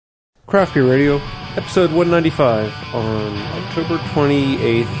Craft Beer Radio, episode 195 on October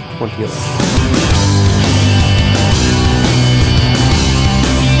 28th, 2011.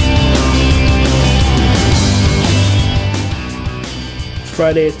 It's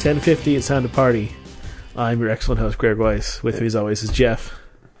Friday, it's 10:50, it's time to party. I'm your excellent host, Greg Weiss. With me as always is Jeff.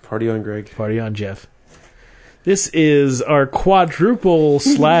 Party on, Greg. Party on, Jeff. This is our quadruple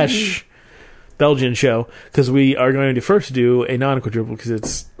slash Belgian show, because we are going to first do a non-quadruple, because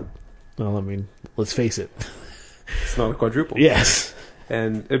it's, well, I mean, let's face it. It's not a quadruple. Yes.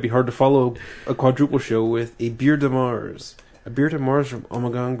 And it'd be hard to follow a quadruple show with a Bière de Mars. A Bière de Mars from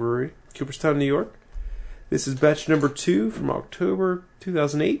Omegang Brewery, Cooperstown, New York. This is batch number 2 from October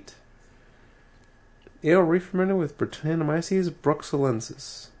 2008. Ale re-fermented with Brettanomyces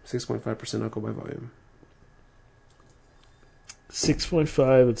bruxellensis. 6.5% alcohol by volume.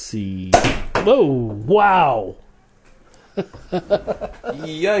 6.5, let's see. Whoa, wow.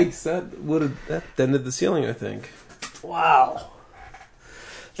 Yikes, that dented the ceiling, I think. Wow.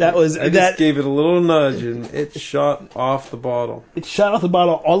 That was... I just gave it a little nudge, and it shot off the bottle. It shot off the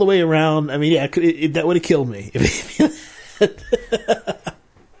bottle all the way around. I mean, yeah, that would have killed me. It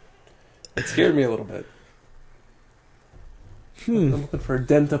scared me a little bit. I'm looking for a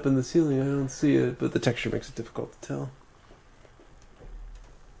dent up in the ceiling. I don't see it, but the texture makes it difficult to tell.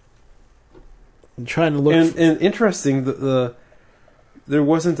 I'm trying to look... And interesting, there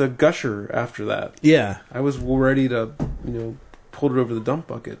wasn't a gusher after that. Yeah. I was ready to, pull it over the dump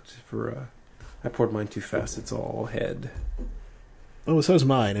bucket for... I poured mine too fast. It's all head. Oh, so is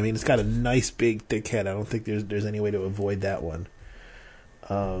mine. I mean, it's got a nice, big, thick head. I don't think there's any way to avoid that one.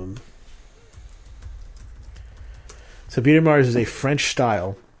 So Bière de Mars is a French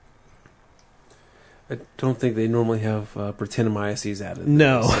style. I don't think they normally have Brettanomyces added.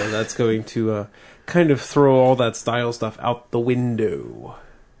 No. So that's going to kind of throw all that style stuff out the window.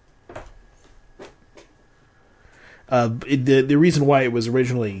 The reason why it was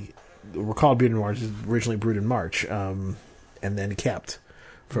originally... We're called Bière de Mars is originally brewed in March, and then kept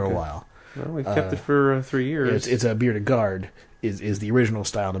for a while. Well, we kept it for 3 years. It's a Bière de Garde is the original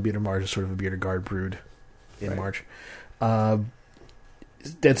style, and Bière de Mars is sort of a Bière de Garde brewed in March.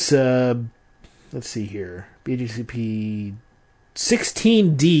 That's... let's see here. BGCP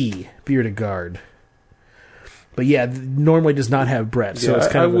 16D Bière de Garde. But yeah, normally does not have Brett. So it's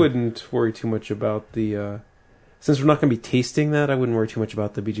kind I wouldn't worry too much about the... since we're not going to be tasting that, I wouldn't worry too much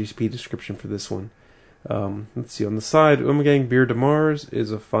about the BGCP description for this one. Let's see. On the side, Omegang Bière de Mars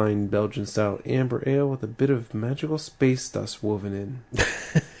is a fine Belgian-style amber ale with a bit of magical space dust woven in.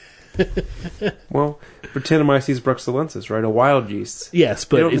 Well, Brettanomyces bruxellensis, right? A wild yeast. Yes,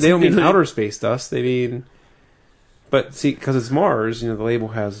 but they don't mean outer space dust. They mean, but see, because it's Mars, the label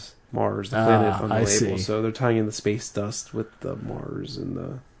has Mars, the planet on the label. See. So they're tying in the space dust with the Mars and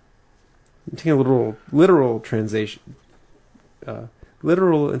the. I'm taking a literal translation,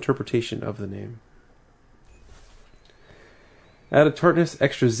 literal interpretation of the name. Add a tartness,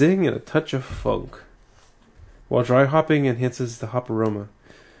 extra zing, and a touch of funk. While dry hopping enhances the hop aroma.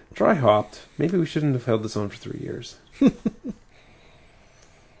 Dry hopped. Maybe we shouldn't have held this on for 3 years.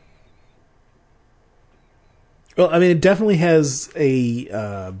 Well, I mean, it definitely has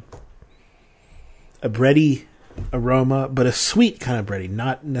a bready aroma, but a sweet kind of bready,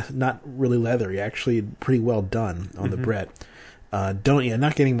 not really leathery. Actually, pretty well done on the Brett. Not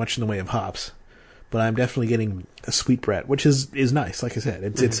getting much in the way of hops, but I'm definitely getting a sweet Brett, which is nice. Like I said,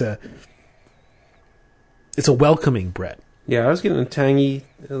 it's a welcoming Brett. Yeah, I was getting a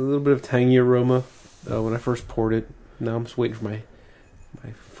little bit of tangy aroma when I first poured it. Now I'm just waiting for my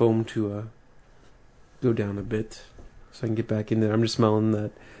foam to go down a bit so I can get back in there. I'm just smelling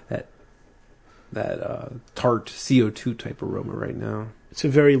that tart CO2 type aroma right now. It's a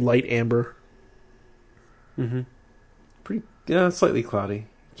very light amber. Pretty, slightly cloudy.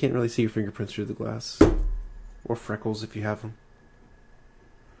 You can't really see your fingerprints through the glass. Or freckles if you have them.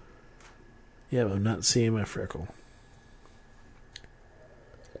 Yeah, but I'm not seeing my freckle.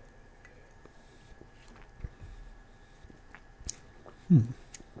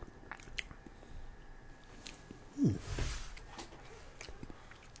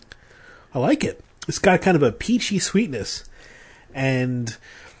 I like it. It's got kind of a peachy sweetness, and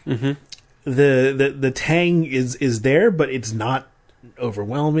the tang is there, but it's not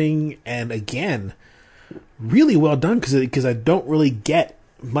overwhelming. And again, really well done because I don't really get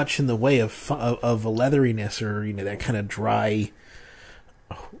much in the way of a leatheriness or that kind of dry,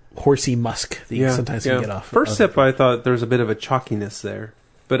 horsey musk that you sometimes can get off. First sip, I thought there was a bit of a chalkiness there.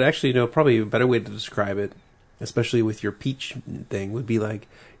 But actually, probably a better way to describe it, especially with your peach thing, would be like,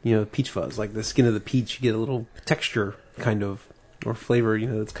 peach fuzz. Like the skin of the peach, you get a little texture kind of or flavor.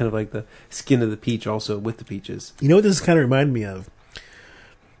 It's kind of like the skin of the peach, also with the peaches. You know what this kind of reminded me of?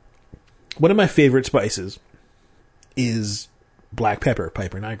 One of my favorite spices is black pepper,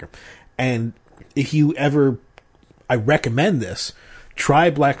 Piper Niagara. And if you ever, I recommend this, try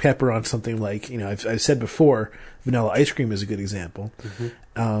black pepper on something like, I've said before, vanilla ice cream is a good example.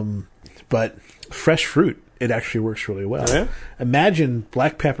 Mm-hmm. But fresh fruit, it actually works really well. Oh, yeah? Imagine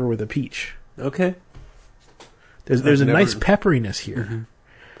black pepper with a peach. Okay. There's a nice pepperiness here.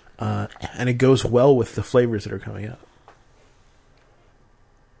 Mm-hmm. And it goes well with the flavors that are coming out.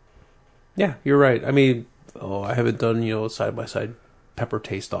 Yeah, you're right. I mean, I haven't done, side-by-side pepper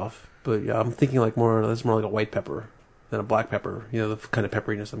taste-off. But yeah, I'm thinking that's more like a white pepper than a black pepper. The kind of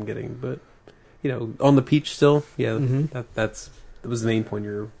pepperiness I'm getting. But, on the peach still, yeah, mm-hmm. that was the main point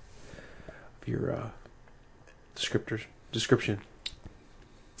of your description.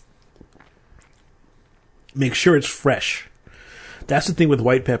 Make sure it's fresh. That's the thing with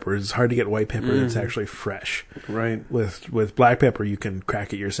white pepper. It's hard to get white pepper that's actually fresh. Right. With black pepper, you can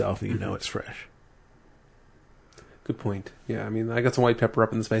crack it yourself and you know it's fresh. Good point. Yeah, I mean, I got some white pepper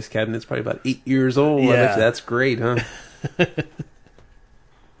up in the spice cabinet. It's probably about 8 years old. Yeah. I bet you that's great, huh?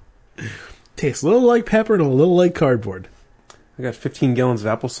 Tastes a little like pepper and a little like cardboard. I got 15 gallons of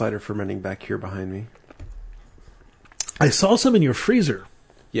apple cider fermenting back here behind me. I saw some in your freezer.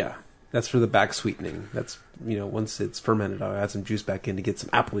 Yeah. That's for the back sweetening. That's, once it's fermented, I'll add some juice back in to get some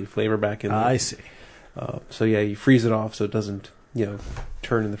appley flavor back in there. I see. So, yeah, you freeze it off so it doesn't,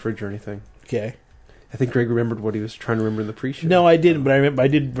 turn in the fridge or anything. Okay. I think Greg remembered what he was trying to remember in the pre-show. No, I didn't, but I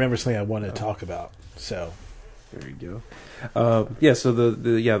did remember something I wanted to talk about. So there you go. Yeah, so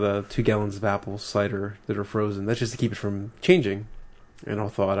the 2 gallons of apple cider that are frozen, that's just to keep it from changing. And I'll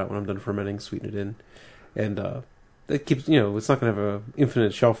thaw it out when I'm done fermenting, sweeten it in. And that keeps, it's not going to have an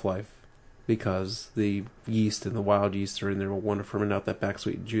infinite shelf life, because the yeast and the wild yeast are in there will want to ferment out that back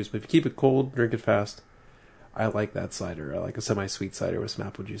sweetened juice. But if you keep it cold, drink it fast. I like that cider. I like a semi-sweet cider with some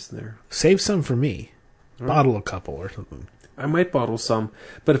apple juice in there. Save some for me. Bottle a couple or something. I might bottle some,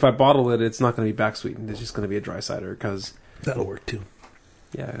 but if I bottle it, it's not going to be back sweetened. It's just going to be a dry cider because that'll work too.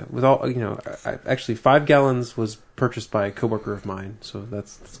 Yeah, with all actually 5 gallons was purchased by a coworker of mine, so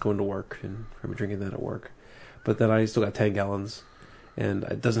that's going to work, and I'm drinking that at work. But then I still got 10 gallons, and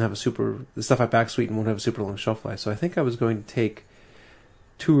it doesn't have the stuff I back sweeten won't have a super long shelf life. So I think I was going to take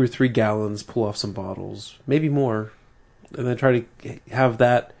 2 or 3 gallons, pull off some bottles, maybe more, and then try to have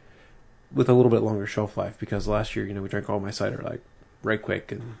that with a little bit longer shelf life, because last year, we drank all my cider right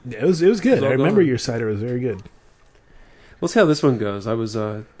quick, and it was good. I remember your cider was very good. We'll see how this one goes. I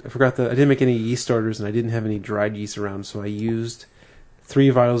forgot that I didn't make any yeast starters, and I didn't have any dried yeast around, so I used 3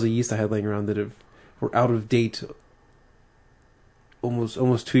 vials of yeast I had laying around that were out of date,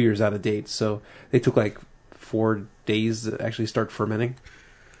 almost 2 years out of date. So they took 4 days to actually start fermenting.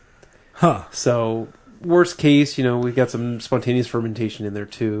 Huh. So worst case, we've got some spontaneous fermentation in there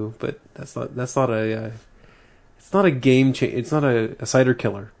too, but that's not a it's not a game change. It's not a cider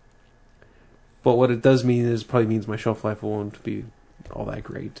killer. But what it does mean is probably means my shelf life won't be all that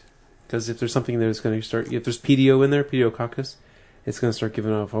great, because if there's something that's going to start, if there's PDO in there, Pediococcus, it's going to start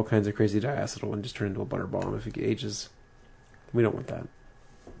giving off all kinds of crazy diacetyl and just turn into a butter bomb if it ages. We don't want that.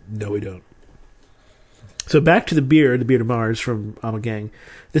 No, we don't. So back to the beer de Mars from Amagang.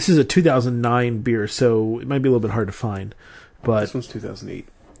 This is a 2009 beer, so it might be a little bit hard to find. But this one's 2008.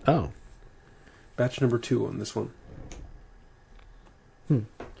 Oh. Batch number 2 on this one.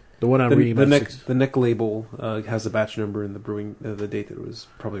 The one I'm reading. The neck label has the batch number and the brewing the date that it was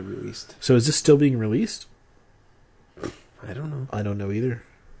probably released. So is this still being released? I don't know. I don't know either.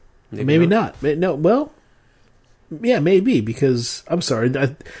 Maybe not. No, well, yeah, maybe, because, I'm sorry,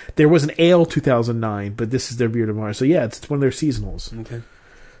 there was an ale 2009, but this is their beer de Mars. So yeah, it's one of their seasonals. Okay.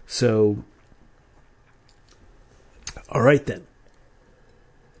 So, all right then.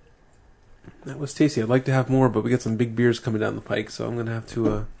 That was tasty. I'd like to have more, but we got some big beers coming down the pike, so I'm going to have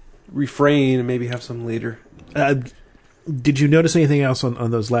to refrain and maybe have some later. Did you notice anything else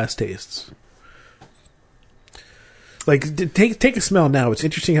on those last tastes? Take a smell now. It's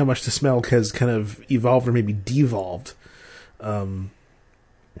interesting how much the smell has kind of evolved or maybe devolved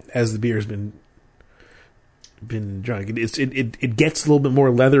as the beer has been drunk. It gets a little bit more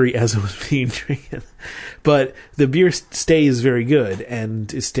leathery as it was being drinking, but the beer stays very good,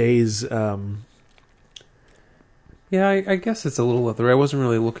 and it stays. Yeah, I guess it's a little leathery. I wasn't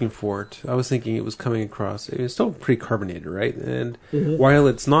really looking for it. I was thinking it was coming across. It's still pretty carbonated, right? And while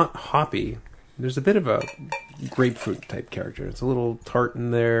it's not hoppy, there's a bit of a grapefruit type character. It's a little tart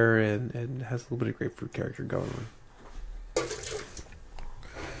in there, and has a little bit of grapefruit character going on.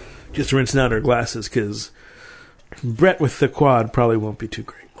 Just rinsing out our glasses, because Brett with the quad probably won't be too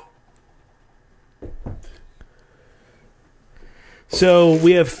great. So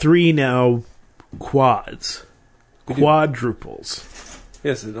we have 3 now quads. Quadruples.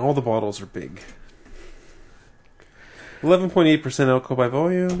 Yes, and all the bottles are big. 11.8% alcohol by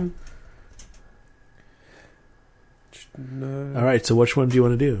volume. No. All right, so which one do you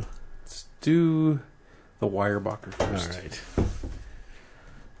want to do? Let's do the Weyerbacher first. All right.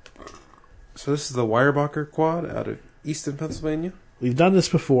 So this is the Weyerbacher quad out of Easton, Pennsylvania. We've done this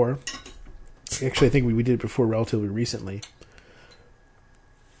before. Actually, I think we did it before relatively recently.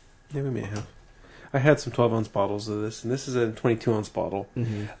 Yeah, we may have. I had some 12-ounce bottles of this, and this is a 22-ounce bottle.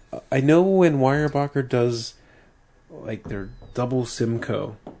 Mm-hmm. I know when Weyerbacher does like their double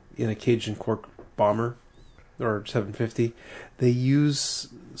Simcoe in a Cajun cork bomber or 750, they use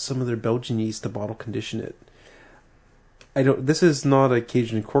some of their Belgian yeast to bottle condition it. This is not a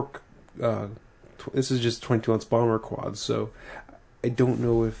Cajun cork. This is just 22-ounce bomber quad, so I don't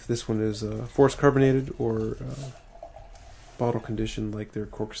know if this one is force carbonated or bottle conditioned like their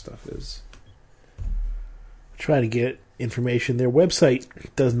cork stuff is. Try to get information. Their website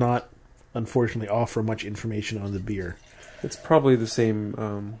does not, unfortunately, offer much information on the beer. It's probably the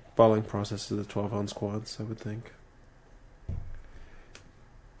same bottling process as the 12-ounce quads, I would think.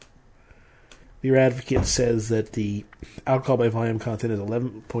 Beer Advocate says that the alcohol by volume content is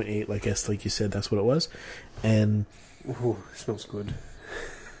 11.8. Like you said, that's what it was. And ooh, it smells good.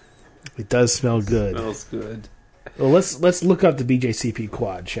 It does smell good. It smells good. Well, let's look up the BJCP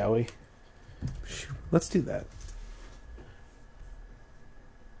quad, shall we? Let's do that.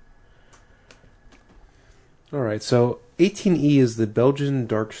 All right, so 18E is the Belgian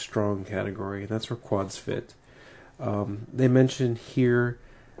dark strong category, and that's where quads fit. They mention here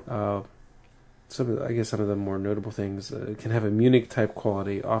some of the more notable things. It can have a Munich type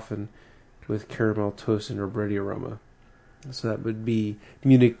quality, often with caramel, toast, or bready aroma. So that would be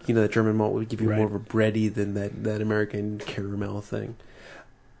Munich. The German malt would give you more of a bready than that American caramel thing.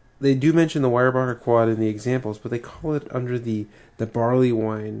 They do mention the Weyerbacher quad in the examples, but they call it under the barley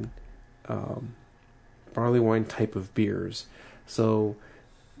wine type of beers. So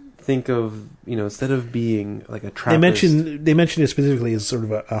think of, instead of being like a Trappist... They mentioned it specifically as sort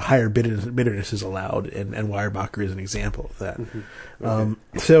of a higher bitterness is allowed, and Weyerbacher is an example of that. Mm-hmm. Okay.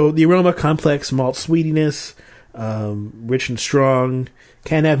 So the aroma, complex malt sweetiness, rich and strong,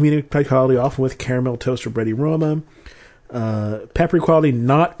 can have Munich type quality, often with caramel, toast, or bready aroma. Peppery quality,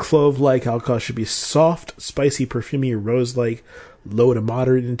 not clove-like. Alcohol should be soft, spicy, perfumey, or rose-like, low to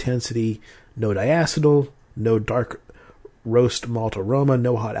moderate intensity, no diacetyl, no dark roast malt aroma,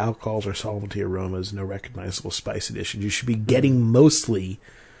 no hot alcohols or solventy aromas, no recognizable spice additions. You should be getting mostly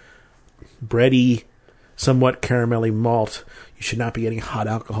bready, somewhat caramelly malt. You should not be getting hot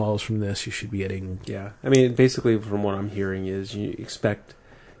alcohols from this. You should be getting... Yeah. I mean, basically from what I'm hearing is you expect...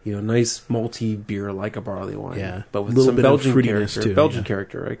 nice malty beer like a barley wine, but with some Belgian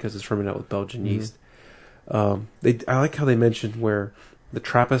character, right? Because it's fermented out with Belgian yeast. I like how they mentioned where the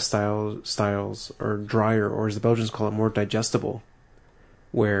Trappist styles are drier, or as the Belgians call it, more digestible.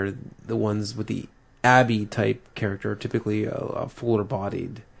 Where the ones with the Abbey type character are typically fuller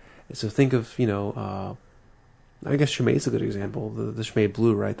bodied. So think of I guess Chimay is a good example. The Chimay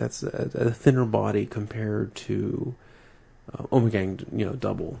Blue, right? That's a thinner body compared to Omegang,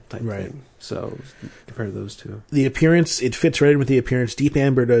 double type thing. So compare those two. The appearance, it fits right in with the appearance. Deep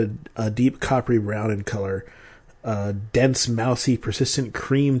amber to deep coppery brown in color. Dense, mousy, persistent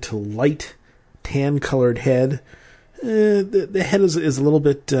cream to light tan-colored head. The head is a little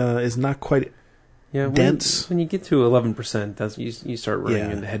bit is not quite dense. When you get to 11%, that's you start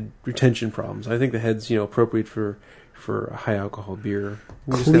running into head retention problems. I think the head's appropriate for a high alcohol beer.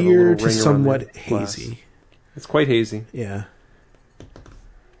 Clear to somewhat hazy. It's quite hazy. Yeah.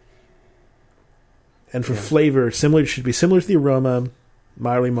 And for flavor, should be similar to the aroma,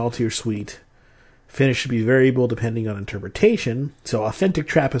 mildly malty or sweet. Finish should be variable depending on interpretation. So authentic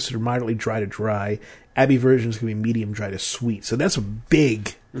Trappists are moderately dry to dry. Abbey versions can be medium dry to sweet. So that's a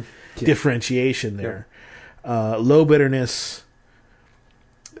big differentiation there. Yeah. Low bitterness,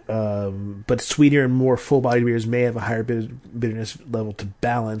 but sweeter and more full-bodied beers may have a higher bitterness level to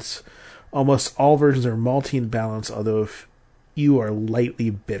balance. Almost all versions are malty in balance, although if you are lightly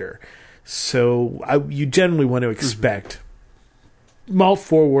bitter. So you generally want to expect malt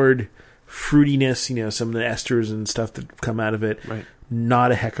forward, fruitiness, some of the esters and stuff that come out of it. Right.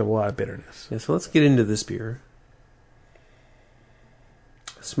 Not a heck of a lot of bitterness. Yeah, so let's get into this beer.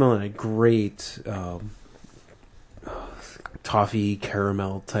 Smelling a great toffee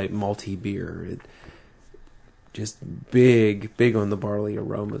caramel type malty beer. Just big on the barley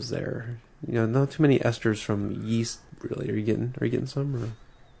aromas there. not too many esters from yeast. Really, are you getting some? Or?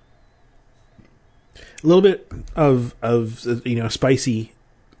 A little bit of spicy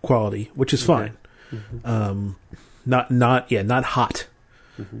quality, which is fine. Mm-hmm. Not hot.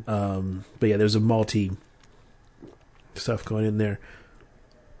 Mm-hmm. But yeah, there's a malty stuff going in there.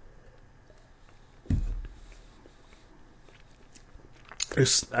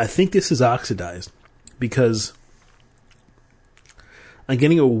 I think this is oxidized because I'm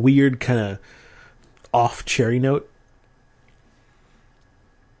getting a weird kind of off cherry note.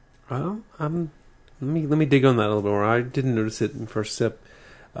 Well, let me dig on that a little bit more. I didn't notice it in first sip.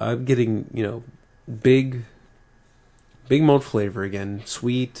 I'm getting big malt flavor again,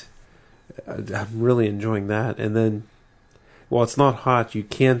 sweet. I'm really enjoying that. And then, while it's not hot, you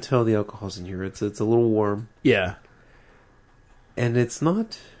can tell the alcohol's in here. It's a little warm. Yeah. And it's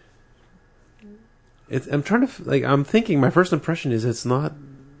not. I'm trying to I'm thinking. My first impression is it's not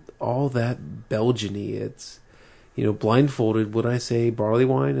all that Belgian-y. It's blindfolded. Would I say barley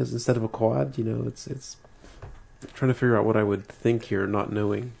wine as instead of a quad? It's. I'm trying to figure out what I would think here, not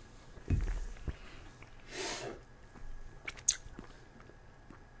knowing.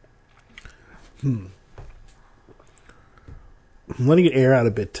 I'm letting it air out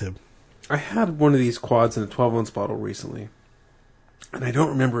a bit too. I had one of these quads in a 12-ounce bottle recently. And I don't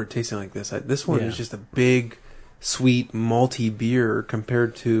remember it tasting like this. This one is just a big, sweet, malty beer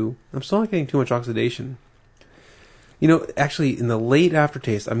compared to... I'm still not getting too much oxidation. Actually, in the late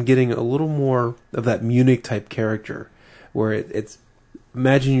aftertaste, I'm getting a little more of that Munich-type character. Where it's...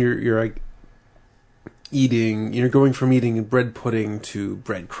 Imagine you're like eating... You're going from eating bread pudding to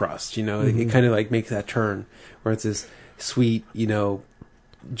bread crust. It kind of like makes that turn. Where it's this sweet,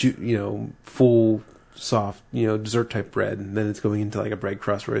 full... soft, dessert type bread, and then it's going into like a bread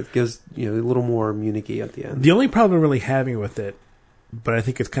crust where it gives, a little more Munich-y at the end. The only problem I'm really having with it, but I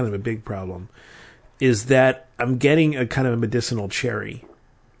think it's kind of a big problem, is that I'm getting a kind of a medicinal cherry.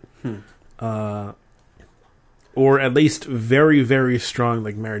 Or at least very, very strong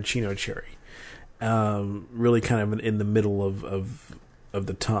like maraschino cherry. Really kind of in the middle of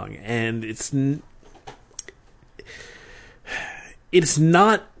the tongue. And it's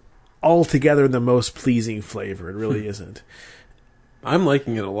not altogether the most pleasing flavor. It really isn't. I'm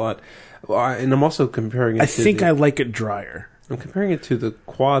liking it a lot. And I'm also comparing it I like it drier. I'm comparing it to the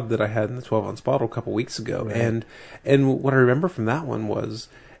quad that I had in the 12-ounce bottle a couple weeks ago. Right. And what I remember from that one was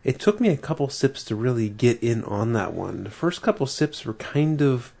it took me a couple sips to really get in on that one. The first couple sips were kind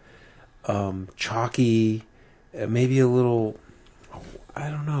of chalky, maybe a little, I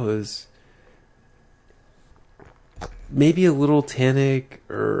don't know, it was maybe a little tannic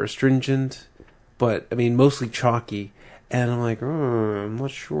or astringent, but I mean mostly chalky. And I'm like, I'm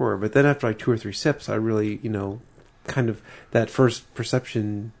not sure. But then after like 2 or 3 sips, I really, kind of that first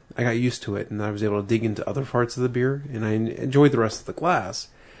perception, I got used to it, and I was able to dig into other parts of the beer, and I enjoyed the rest of the glass.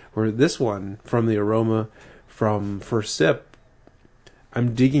 Where this one, from the aroma, from first sip,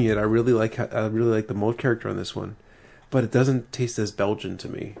 I'm digging it. I really like the malt character on this one, but it doesn't taste as Belgian to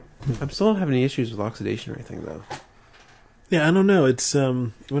me. I'm still not having any issues with oxidation or anything though. Yeah, I don't know. It's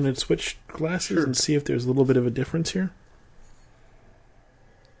when I switch glasses and see if there's a little bit of a difference here.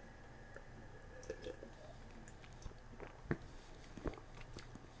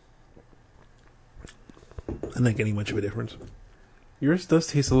 I'm not getting much of a difference. Yours does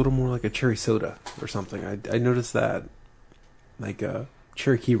taste a little more like a cherry soda or something. I noticed that, like a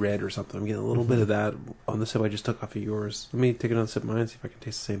Cherokee Red or something. I'm getting a little bit of that on the sip I just took off of yours. Let me take another sip of mine and see if I can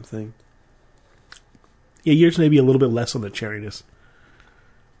taste the same thing. Yeah, yours may be a little bit less on the cherryness.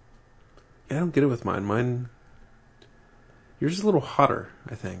 Yeah, I don't get it with mine. Yours is a little hotter,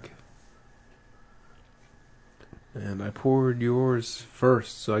 I think. And I poured yours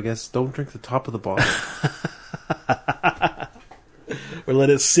first, so I guess don't drink the top of the bottle. Or let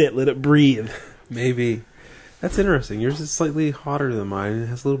it sit, let it breathe. Maybe. That's interesting. Yours is slightly hotter than mine. It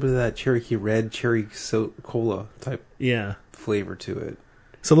has a little bit of that Cherokee Red, cherry cola type flavor to it.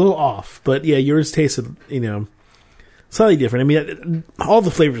 It's a little off, but yeah, yours tasted, slightly different. I mean, all the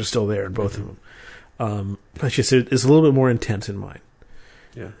flavors are still there in both of them. It's just it's a little bit more intense in mine.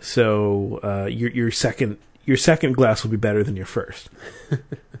 Yeah. So your second glass will be better than your first.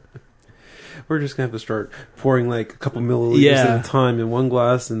 We're just gonna have to start pouring like a couple milliliters at a time in one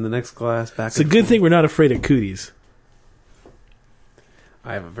glass and the next glass back. It's a good thing we're not afraid of cooties.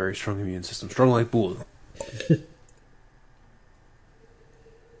 I have a very strong immune system, strong like bull.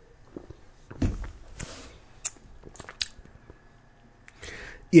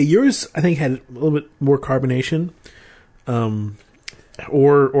 Yeah, yours I think had a little bit more carbonation,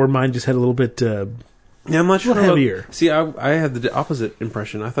 or mine just had a little bit. Yeah, I'm not sure. Heavier. See, I had the opposite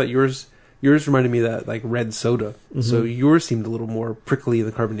impression. I thought yours Yours reminded me of that like red soda. Mm-hmm. So yours seemed a little more prickly in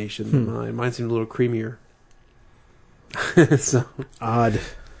the carbonation than mine. Mine seemed a little creamier. So odd.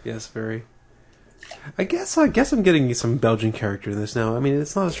 Yes, very. I guess I'm getting some Belgian character in this now. I mean,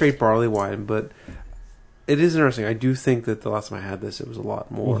 it's not a straight barley wine, but it is interesting. I do think that the last time I had this, it was a lot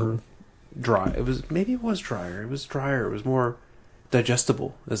more dry. It was drier. It was drier. It was more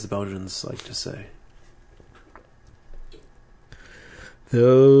digestible, as the Belgians like to say.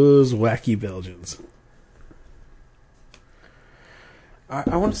 Those wacky Belgians.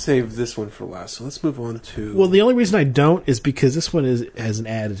 I want to save this one for last, so let's move on to... Well, the only reason I don't is because this one has an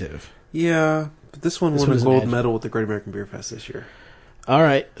additive. Yeah, but this one won a gold medal with the Great American Beer Fest this year. All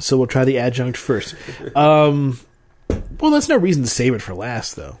right, so we'll try the adjunct first. Well, that's no reason to save it for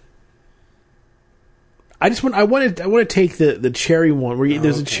last, though. I want to take the cherry one.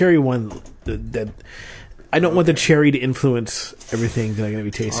 There's a cherry one that I don't want the cherry to influence everything that I'm going to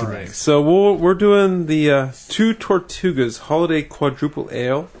be tasting next. So we're doing the Two Tortugas Holiday Quadruple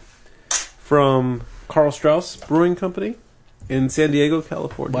Ale from Carl Strauss Brewing Company in San Diego,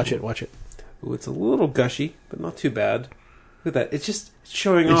 California. Watch it. Ooh, it's a little gushy, but not too bad. Look at that. It's just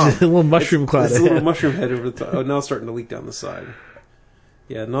showing off. A little mushroom cloud. It's a little mushroom head over the top. Oh, now it's starting to leak down the side.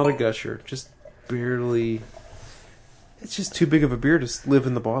 Yeah, not a gusher. Just barely... It's just too big of a beer to live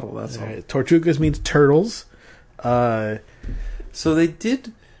in the bottle, that's all. Right. Tortugas means turtles. So they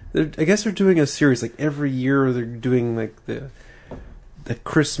did... I guess they're doing a series. Like, every year they're doing, like, the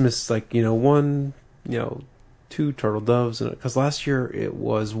Christmas, like, one, two turtle doves. Because last year it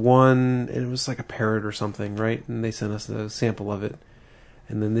was one, and it was like a parrot or something, right? And they sent us a sample of it.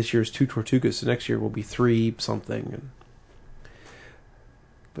 And then this year's two Tortugas. So next year will be three something.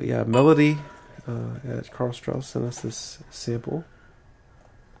 But yeah, Melody... Carl Strauss sent us this sample.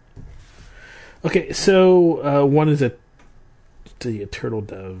 Okay, so one is a turtle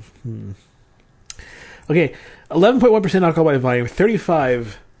dove. Okay, 11.1% alcohol by volume.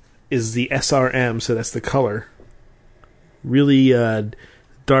 35 is the SRM, so that's the color. Really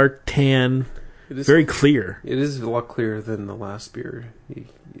dark tan, very clear. It is a lot clearer than the last beer.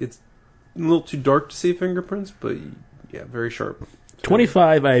 It's a little too dark to see fingerprints, but yeah, very sharp.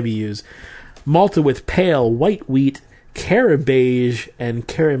 25 IBUs. Malted with pale white wheat, Cara-Beige, and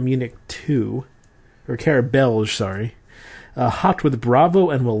Cara-Munich 2. Or Cara-Belge, sorry. Hopped with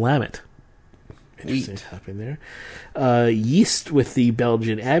Bravo and Willamette. Interesting hop in there. Yeast with the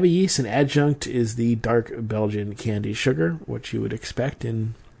Belgian Abbey yeast, and adjunct is the dark Belgian candy sugar, what you would expect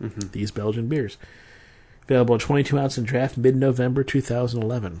in these Belgian beers. Available 22 ounce in draft mid-November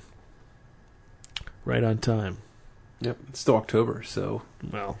 2011. Right on time. Yep, it's still October, so...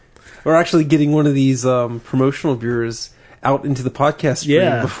 Well... We're actually getting one of these promotional beers out into the podcast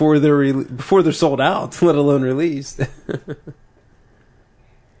stream before they're sold out, let alone released.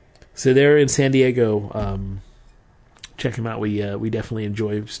 So they're in San Diego. Check them out. We definitely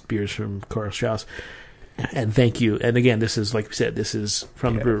enjoy beers from Carl Strauss. And thank you. And again, this is, like we said, this is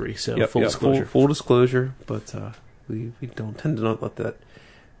from the brewery, so full disclosure. Full disclosure, but we don't tend to not let that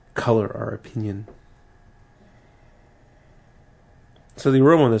color our opinion. So the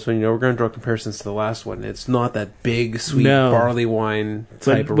aroma on this one, we're going to draw comparisons to the last one. It's not that big, sweet barley wine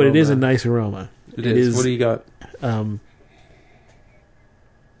type aroma. But it is a nice aroma. It is. What do you got?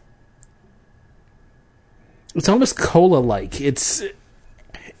 It's almost cola-like. It's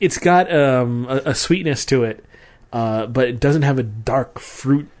got a sweetness to it, but it doesn't have a dark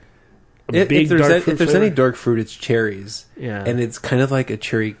fruit. If there's any dark fruit, it's cherries. Yeah, and it's kind of like a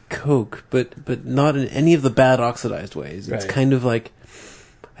cherry Coke, but not in any of the bad oxidized ways. It's kind of like,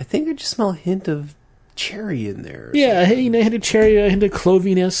 I think I just smell a hint of cherry in there. Yeah, a hint of cherry, a hint of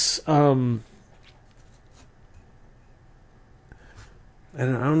cloviness. And I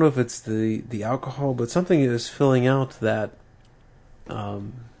don't know if it's the alcohol, but something is filling out that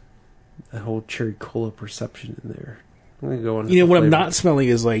whole cherry cola perception in there. I'm gonna go on. What I'm not smelling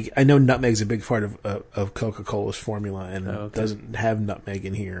is like, I know nutmeg's a big part of Coca-Cola's formula, and it doesn't have nutmeg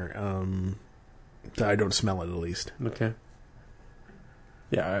in here. So I don't smell it, at least. Okay.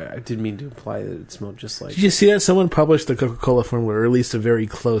 Yeah, I didn't mean to imply that it smelled just like... Did you see that someone published the Coca-Cola formula, or at least a very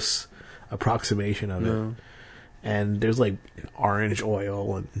close approximation of it? And there's like orange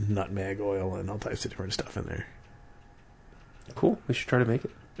oil and nutmeg oil and all types of different stuff in there. Cool. We should try to make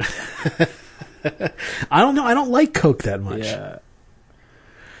it. I don't know. I don't like Coke that much. Yeah.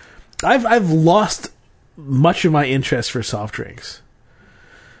 I've lost much of my interest for soft drinks.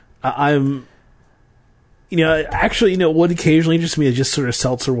 I'm... actually, what occasionally interests me is just sort of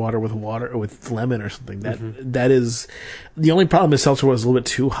seltzer water with lemon or something. That is the only problem is seltzer water is a little bit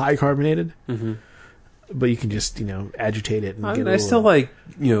too high carbonated. but you can just agitate it. And I still like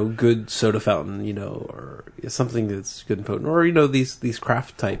good soda fountain, or something that's good and potent, or these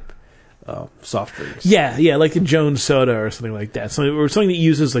craft type soft drinks. Yeah, like a Jones soda or something like that. Something that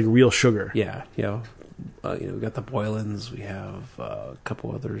uses like real sugar. Yeah, we got the Boylans. We have a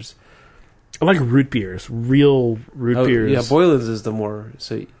couple others. I like root beers, real root beers. Yeah, Boylans is the more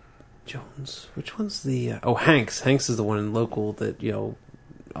so. Jones, which one's the? Hanks. Hanks is the one in local that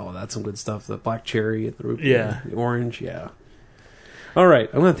that's some good stuff. The black cherry, the root beer, the orange. Yeah. All right,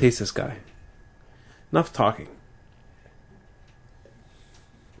 I'm gonna taste this guy. Enough talking.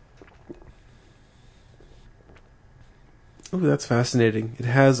 Oh, that's fascinating. It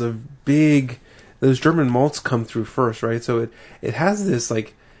has a big. Those German malts come through first, right? So it has this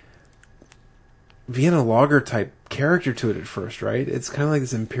like Vienna lager type character to it at first, right? It's kind of like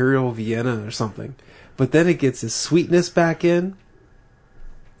this Imperial Vienna or something. But then it gets this sweetness back in.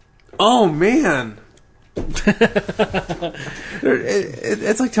 Oh, man! It's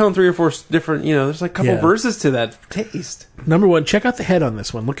like telling 3 or 4 different, there's like a couple verses to that taste. Number one, check out the head on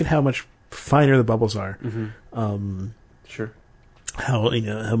this one. Look at how much finer the bubbles are. Mm-hmm. Sure. How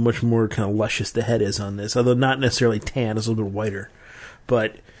much more kind of luscious the head is on this, although not necessarily tan, it's a little bit whiter.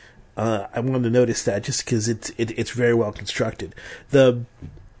 But I wanted to notice that just because it's very well constructed. The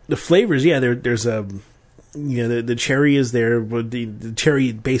flavors, there's the cherry is there, but the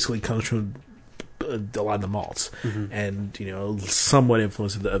cherry basically comes from a lot of the malts, and somewhat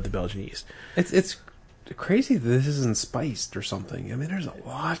influence of the Belgian yeast. It's crazy that this isn't spiced or something. I mean, there's a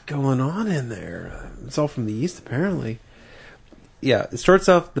lot going on in there. It's all from the yeast, apparently. Yeah, it starts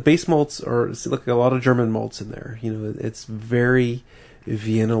off, the base malts are like a lot of German malts in there. It's very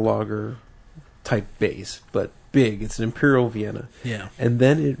Vienna lager type base, but big. It's an Imperial Vienna. Yeah. And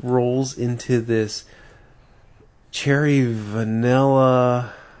then it rolls into this cherry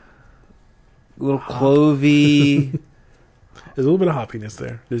vanilla, little clovey. There's a little bit of hoppiness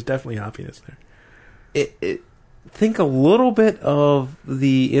there. There's definitely hoppiness there. Think a little bit of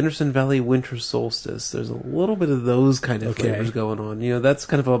the Anderson Valley Winter Solstice. There's a little bit of those kind of flavors going on. That's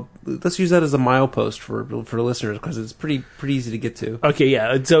kind of let's use that as a milepost for listeners because it's pretty easy to get to. Okay,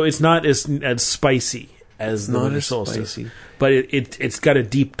 yeah. So it's not as spicy as the Winter Solstice, but it's got a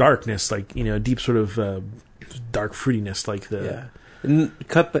deep darkness, like deep sort of dark fruitiness, like the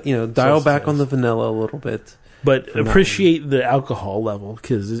and dial back on the vanilla a little bit. But appreciate the alcohol level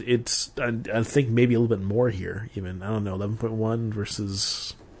because it's, I think, maybe a little bit more here. Even, I don't know, 11.1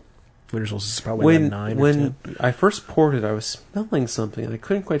 versus Winter Solstice is probably like 9 or 10. When I first poured it, I was smelling something and I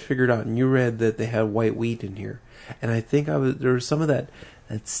couldn't quite figure it out. And you read that they had white wheat in here, and I think there was some of that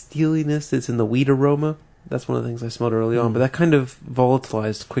steeliness that's in the wheat aroma. That's one of the things I smelled early on, but that kind of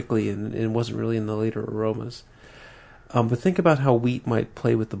volatilized quickly and wasn't really in the later aromas. But think about how wheat might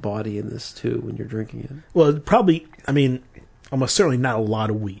play with the body in this, too, when you're drinking it. Well, probably, almost certainly not a lot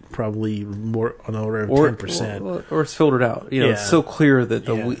of wheat. Probably more on the order of 10%. Or it's filtered out. It's so clear that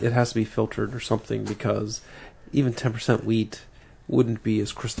wheat, it has to be filtered or something because even 10% wheat wouldn't be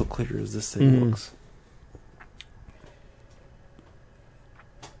as crystal clear as this thing looks.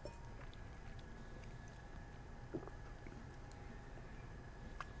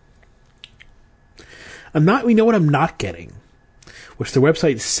 We know what I'm not getting, which the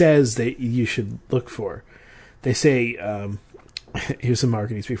website says that you should look for. They say, here's some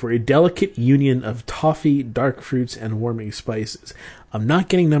marketing speak for a delicate union of toffee, dark fruits, and warming spices. I'm not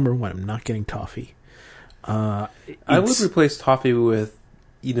getting number one. I'm not getting toffee. I would replace toffee with,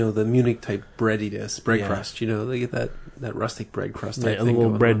 the Munich type bread crust. They get that rustic bread crust type a thing.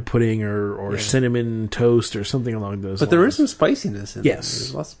 little bread pudding or cinnamon toast or something along those lines. But there is some spiciness in there.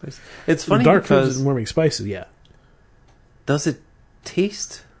 There's lots of spice. It's funny dark because fruits and warming spices, yeah. Does it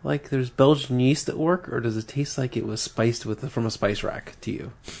taste like there's Belgian yeast at work, or does it taste like it was spiced from a spice rack to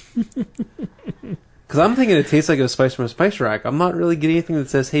you? Because I'm thinking it tastes like it was spiced from a spice rack. I'm not really getting anything that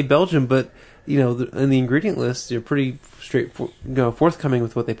says, hey, Belgium, but, in the ingredient list, you're pretty forthcoming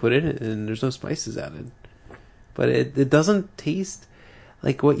with what they put in it, and there's no spices added. But it doesn't taste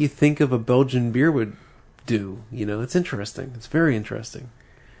like what you think of a Belgian beer would do. It's interesting. It's very interesting.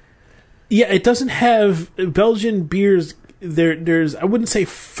 Yeah, it doesn't have Belgian beers. There's I wouldn't say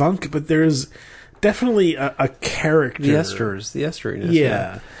funk, but there's definitely a character. The esteriness.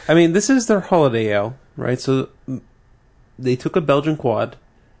 Yeah. This is their holiday ale, right? So they took a Belgian quad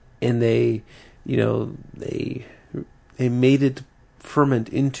and they made it ferment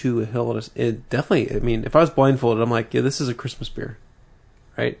into a holiday. It definitely, if I was blindfolded, I'm like, yeah, this is a Christmas beer,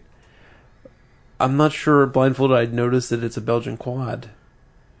 right? I'm not sure blindfolded I'd notice that it's a Belgian quad.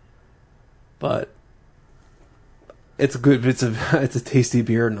 But it's good. It's a tasty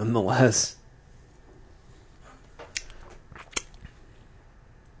beer nonetheless.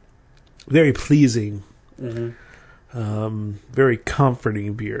 very pleasing, Mm-hmm. very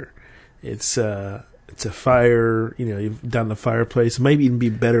comforting beer. It's a fire, you've done the fireplace. It might even be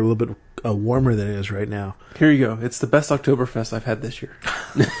better, a little bit warmer than it is right now. Here you go. It's the best Oktoberfest I've had this year.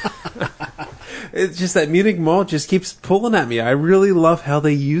 It's just that Munich malt just keeps pulling at me. I really love how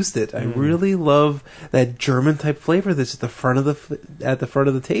they used it. I really love that German type flavor that's at the front of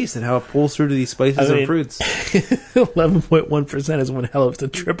the taste, and how it pulls through to these spices and fruits. 11.1% is one hell of a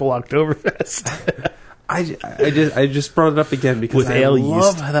triple Oktoberfest. I just brought it up again because I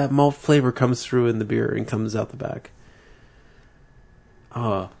love how that malt flavor comes through in the beer and comes out the back.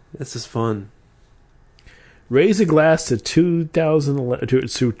 Oh, this is fun. Raise a glass to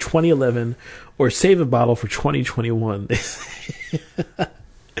 2011 or save a bottle for 2021.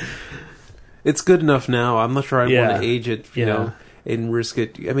 It's good enough now. I'm not sure I'd want to age it, and risk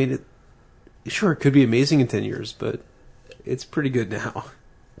it. I mean, it could be amazing in 10 years, but it's pretty good now.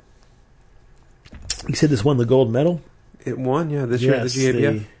 You said this won the gold medal? It won, this year at the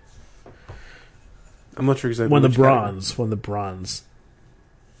GABF. I'm not sure exactly. Won the bronze.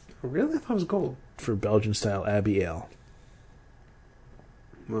 Oh, really? I thought it was gold. For Belgian style Abbey Ale.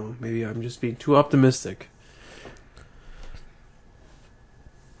 Well, maybe I'm just being too optimistic.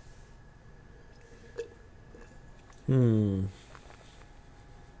 Oh.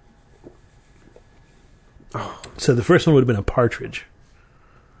 So the first one would have been a partridge.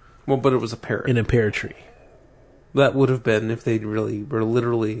 Well, but it was a parrot. In a pear tree. That would have been if they really were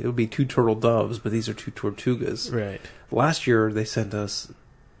literally... It would be 2 turtle doves, but these are 2 tortugas. Right. Last year, they sent us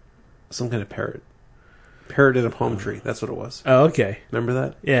some kind of parrot. Parrot in a palm tree. That's what it was. Oh, okay. Remember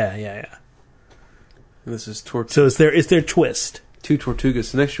that? Yeah. And this is tortuga. So it's their twist. 2 tortugas.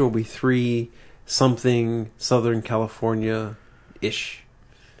 So next year will be 3 something Southern California-ish.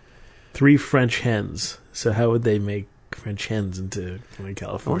 3 French hens. So how would they make French hens into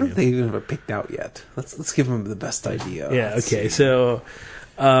California? I wonder if they even have it picked out yet. Let's give them the best idea. Yeah, okay. So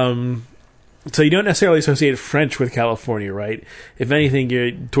you don't necessarily associate French with California, right? If anything,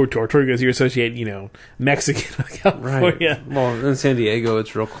 you're tortugas, you associate, Mexican with California. Right. Well, in San Diego,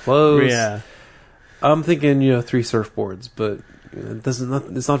 it's real close. Yeah. I'm thinking, 3 surfboards, but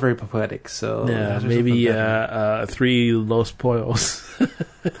it's not very poetic. So yeah, maybe 3 Los Pollos.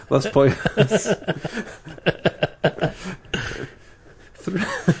 Los Pollos.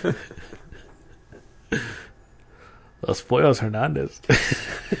 Los Pollos Hernandez.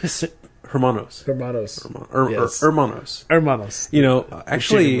 Hermanos. Yes. Hermanos.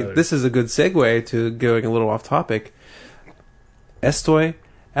 Actually, this is a good segue to going a little off topic. Estoy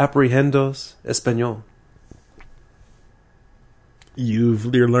aprendiendo español.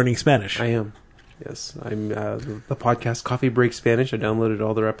 You're learning Spanish. I am. Yes, I'm the podcast Coffee Break Spanish. I downloaded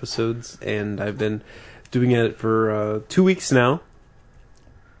all their episodes, and I've been doing it for 2 weeks now.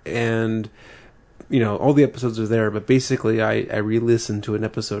 And all the episodes are there, but basically I re-listen to an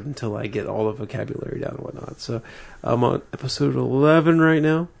episode until I get all the vocabulary down and whatnot. So I'm on episode 11 right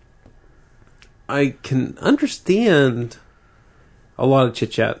now. I can understand a lot of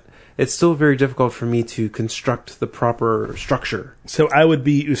chit-chat. It's still very difficult for me to construct the proper structure. So I would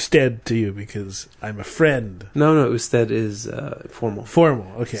be usted to you because I'm a friend. No, usted is formal.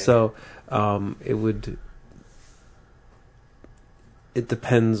 Formal, okay. So it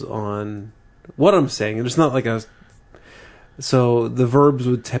depends on what I'm saying. It's not like so the verbs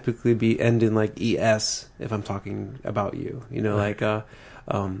would typically be end in like es if I'm talking about you. Like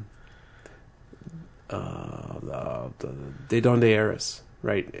de donde eres,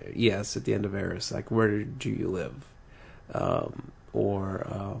 right? Es at the end of eres, like where do you live?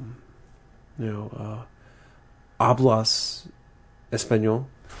 Hablas español,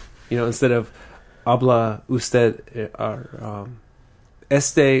 instead of habla usted or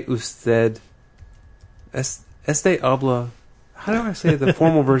este habla. How do I say the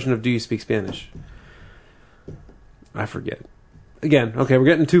formal version of do you speak Spanish? I forget. Again, okay, we're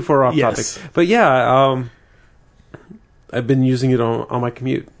getting too far off topic. But yeah, I've been using it on my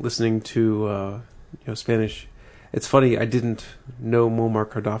commute, listening to Spanish. It's funny, I didn't know Muammar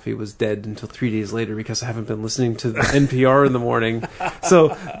Gaddafi was dead until 3 days later because I haven't been listening to the NPR in the morning.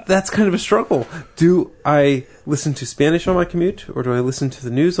 So that's kind of a struggle. Do I listen to Spanish on my commute, or do I listen to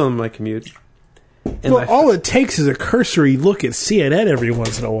the news on my commute? And all it takes is a cursory look at CNN every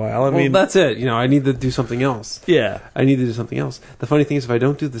once in a while. I mean, that's it. I need to do something else. Yeah. I need to do something else. The funny thing is, if I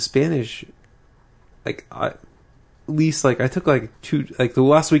don't do the Spanish, I took the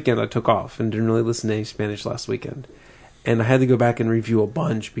last weekend I took off and didn't really listen to any Spanish last weekend. And I had to go back and review a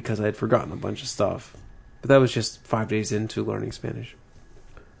bunch because I had forgotten a bunch of stuff. But that was just 5 days into learning Spanish.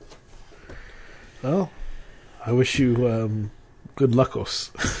 Well, I wish you Good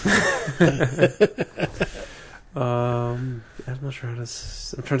luckos. I'm not sure how to.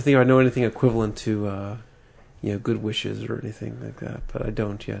 I'm trying to think if I know anything equivalent to, good wishes or anything like that, but I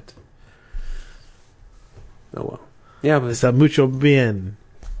don't yet. Oh well. Yeah, but Está mucho bien.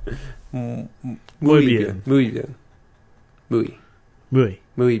 Muy bien. Muy bien.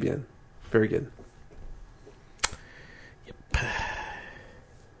 Muy bien. Very good. Yep.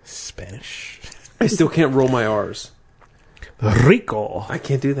 Spanish. I still can't roll my R's. Rico. I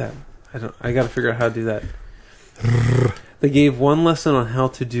can't do that. I got to figure out how to do that. They gave one lesson on how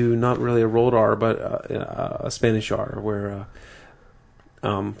to do not really a rolled R, but a Spanish R, where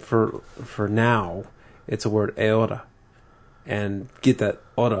for now it's a word eora, and get that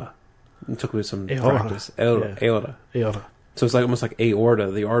ora. It took me some practice. Eora. So it's like almost like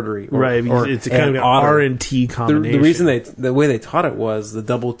aorta, the artery, right? It's kind of an R and T combination. The reason the way they taught it was the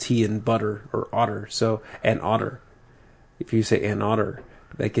double T in butter or otter. So an otter. If you say an otter,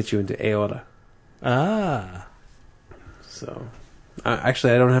 that gets you into aorta. Ah. So,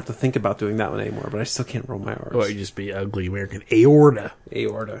 actually, I don't have to think about doing that one anymore, but I still can't roll my R's. Or you just be ugly American. Aorta.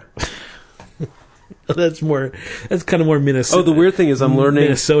 That's kind of more Minnesota. Oh, the weird thing is I'm learning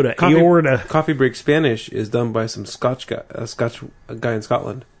Minnesota. Aorta. Coffee Break Spanish is done by some a Scotch guy in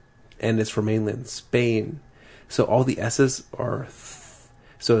Scotland, and it's from mainland Spain. So all the S's are...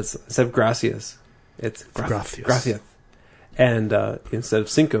 so it's instead of gracias, it's gracias. And instead of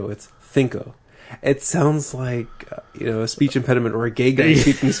cinco, it's cinco. It sounds like a speech impediment or a gay guy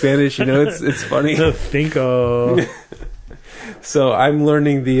speaking Spanish. It's funny. Cinco. So I'm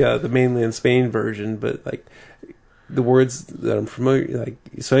learning the mainland Spain version, but like the words that I'm familiar, like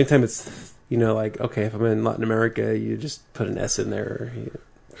so anytime it's okay, if I'm in Latin America, you just put an S in there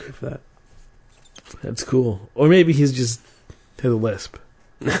for that. That's cool. Or maybe he's just has a lisp.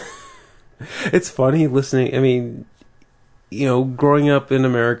 It's funny listening. I mean, growing up in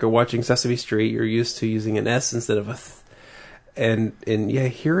America, watching Sesame Street, you're used to using an S instead of a th. And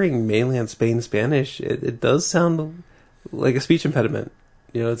hearing mainland Spain Spanish, it does sound like a speech impediment.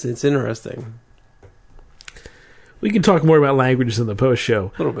 It's interesting. We can talk more about languages in the post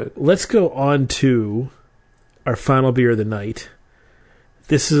show. A little bit. Let's go on to our final beer of the night.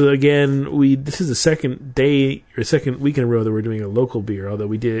 This is the second day or second week in a row that we're doing a local beer, although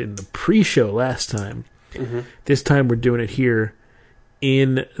we did it in the pre-show last time. Mm-hmm. This time we're doing it here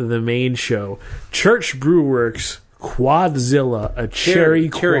in the main show. Church Brewworks Quadzilla, a cherry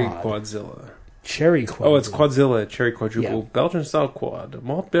Quadzilla. Cherry quad. Oh, it's Quadzilla, cherry quadruple, yeah. Belgian style quad, a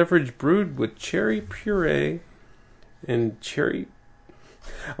malt beverage brewed with cherry puree and cherry.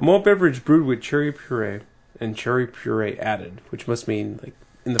 A malt beverage brewed with cherry puree and cherry puree added, which must mean like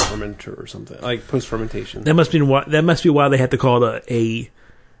in the fermenter or something, like post fermentation. That must be why they had to call it a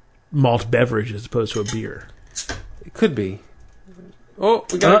malt beverage as opposed to a beer. It could be. Oh,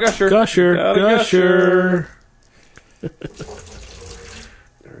 we got a gusher. Gusher.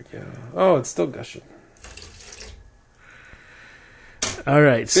 There we go. Oh, it's still gushing. All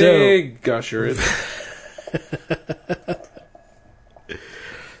right, Big gusher.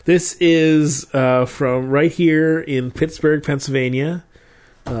 This is from right here in Pittsburgh, Pennsylvania,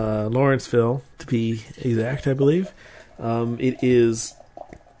 Lawrenceville, to be exact, I believe. It is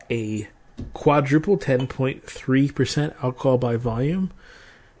a quadruple, 10.3% alcohol by volume,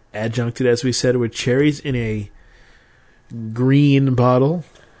 adjuncted, as we said, with cherries in a green bottle.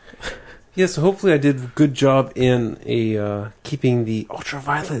 Yes, so hopefully I did a good job in keeping the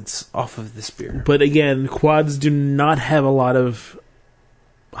ultraviolets off of this beer. But again, quads do not have a lot of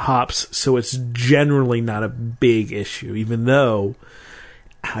hops, so it's generally not a big issue, even though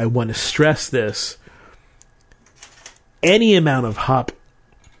I want to stress this. Any amount of hop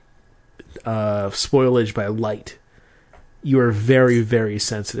spoilage by light, you are very, very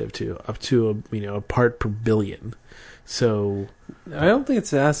sensitive to, up to a part per billion. So I don't think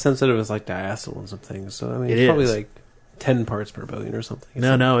it's as sensitive as like diacetyl and some things. So I mean, it's probably like 10 parts per billion or something.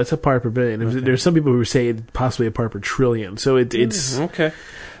 No, it's a part per billion. Okay. There's some people who say it's possibly a part per trillion. So it's okay.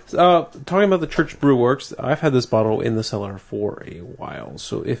 Talking about the Church Brew Works, I've had this bottle in the cellar for a while.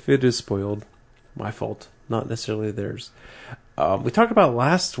 So if it is spoiled, my fault, not necessarily theirs. We talked about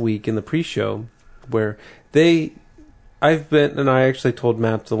last week in the pre-show where I actually told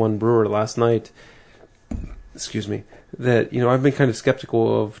Matt, the one brewer, last night, excuse me, that I've been kind of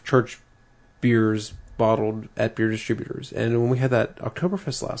skeptical of church beers bottled at beer distributors. And when we had that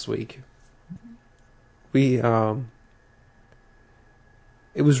Oktoberfest last week, it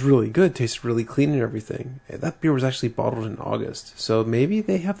was really good, tasted really clean and everything. And that beer was actually bottled in August, so maybe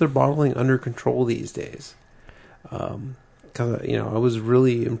they have their bottling under control these days. Because I was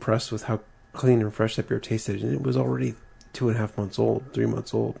really impressed with how clean and fresh that beer tasted, and it was already 2.5 months old, 3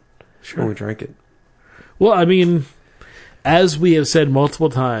 months old when we drank it. Well, I mean, as we have said multiple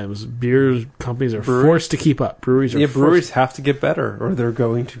times, beer companies are forced to keep up. Breweries have to get better, or they're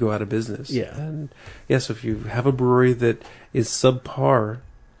going to go out of business. Yeah, and so if you have a brewery that is subpar,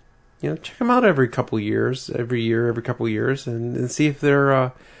 check them out every couple years, every couple years, and see if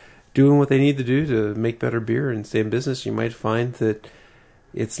they're doing what they need to do to make better beer and stay in business. You might find that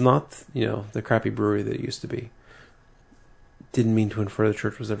it's not, the crappy brewery that it used to be. Didn't mean to infer the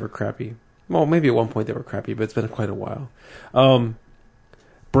church was ever crappy. Well, maybe at one point they were crappy, but it's been quite a while.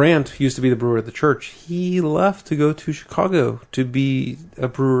 Brandt used to be the brewer at the church. He left to go to Chicago to be a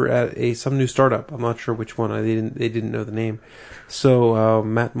brewer at some new startup. I'm not sure which one. They didn't know the name. So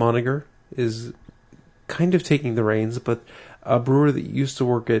Matt Moniger is kind of taking the reins, but a brewer that used to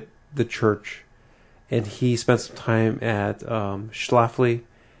work at the church, and he spent some time at Schlafly,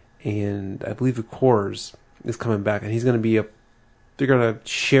 and I believe the Coors is coming back, and he's going to be they're going to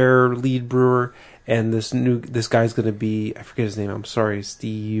share lead brewer, and this guy's going to be, I forget his name, I'm sorry,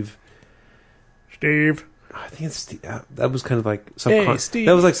 Steve. I think it's Steve. That was kind of like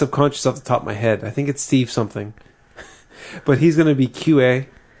that was like subconscious off the top of my head. I think it's Steve something. But he's going to be QA,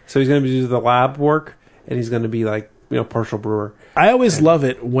 so he's going to do the lab work, and he's going to be like, partial brewer. I always love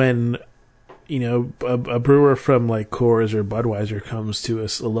it when a brewer from like Coors or Budweiser comes to a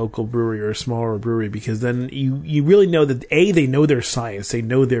local brewery or a smaller brewery, because then you really know that A, they know their science, they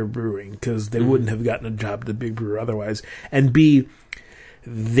know their brewing, because they wouldn't have gotten a job at the big brewer otherwise, and B,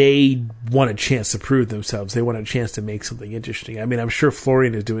 they want a chance to prove themselves. They want a chance to make something interesting. I mean, I'm sure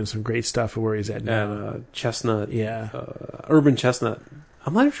Florian is doing some great stuff where he's at now. And Chestnut, Urban Chestnut.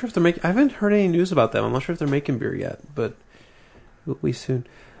 I'm not even sure if they're making. I haven't heard any news about them. I'm not sure if they're making beer yet, but we'll be soon.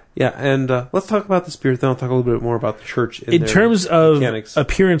 Yeah, and let's talk about this beer. Then I'll talk a little bit more about the church. In terms of mechanics.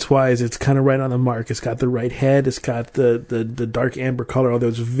 Appearance-wise, it's kind of right on the mark. It's got the right head. It's got the dark amber color, although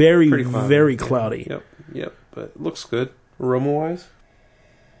it's very, cloudy. Very cloudy. Yep. But it looks good. Aroma-wise?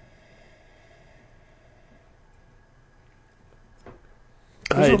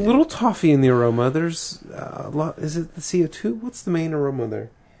 There's a little toffee in the aroma. There's a lot. Is it the CO2? What's the main aroma there?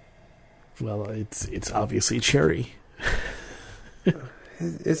 Well, it's obviously cherry.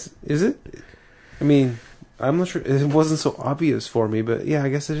 Is it? I mean, I'm not sure. It wasn't so obvious for me, but yeah, I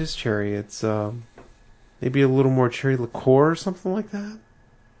guess it is cherry. It's maybe a little more cherry liqueur or something like that.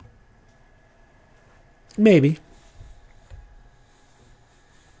 Maybe.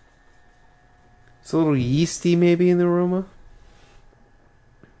 It's a little yeasty, maybe, in the aroma.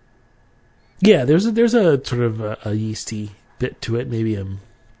 Yeah, there's a sort of a yeasty bit to it. Maybe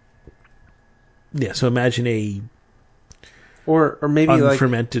so imagine a. Or maybe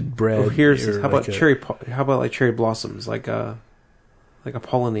unfermented bread. How about cherry blossoms, like a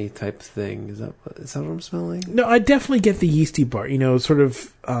polleny type thing? Is that what I'm smelling? No, I definitely get the yeasty part. Sort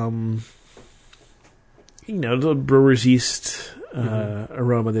of the brewer's yeast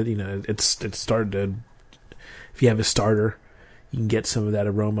aroma that it's started to. If you have a starter, you can get some of that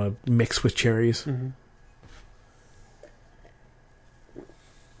aroma mixed with cherries. Mm-hmm.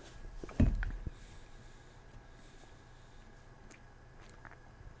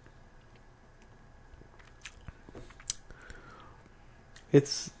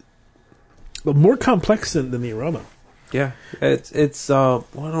 It's more complex than the aroma. Yeah, it's what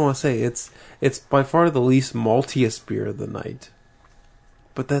do I want to say? It's by far the least maltiest beer of the night.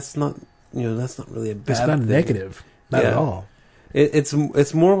 But that's not that's not really a bad thing. It's not negative, not at all.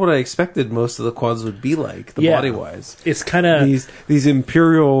 It's more what I expected most of the quads would be like, body wise. It's kind of these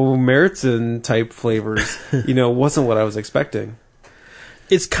Imperial Märzen type flavors. Wasn't what I was expecting.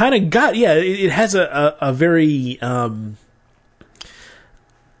 It's kind of got it has a very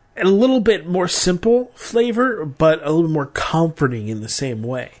a little bit more simple flavor, but a little more comforting in the same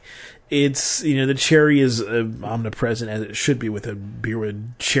way. It's the cherry is omnipresent as it should be with a beer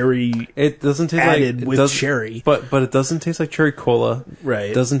with cherry. It doesn't taste added with cherry, but it doesn't taste like cherry cola. Right.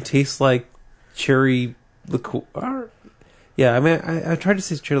 It doesn't taste like cherry liqueur. Yeah, I mean, I tried to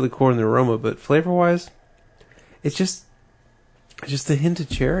say cherry liqueur in the aroma, but flavor wise, it's just a hint of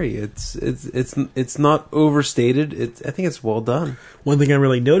cherry. It's not overstated. I think it's well done. One thing I'm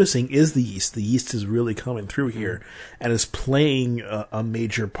really noticing is the yeast. The yeast is really coming through here and is playing a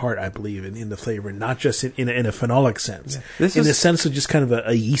major part, I believe, in the flavor, not just in a phenolic sense. Yeah. In the sense of just kind of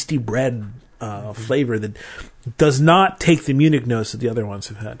a yeasty bread flavor that does not take the Munich notes that the other ones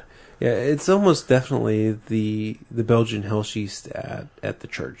have had. Yeah, it's almost definitely the Belgian Helsch yeast at the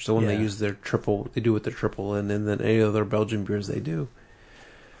church. The one they use their triple, they do with their triple, and then any other Belgian beers they do.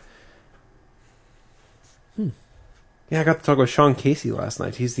 Yeah, I got to talk with Sean Casey last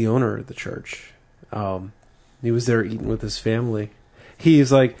night. He's the owner of the church. He was there eating with his family.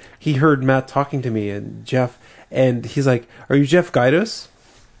 He's like, he heard Matt talking to me and Jeff, and he's like, "Are you Jeff Gaidos?"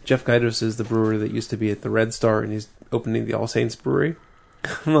 Jeff Gaidos is the brewer that used to be at the Red Star, and he's opening the All Saints Brewery.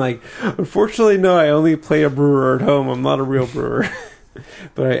 I'm like, unfortunately, no, I only play a brewer at home. I'm not a real brewer.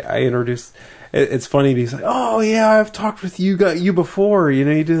 But I introduced... It's funny, he's like, "Oh, yeah, I've talked with you before. You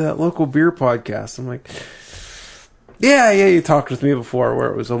know, you do that local beer podcast." I'm like, yeah, you talked with me before, where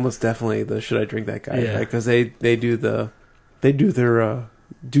it was almost definitely the "should I drink that guy?" Yeah. Because they do their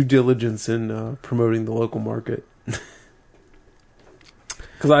due diligence in promoting the local market.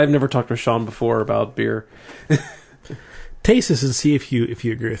 Because I've never talked to Sean before about beer. Taste this and see if you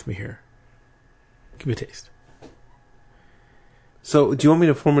agree with me here. Give me a taste. So, do you want me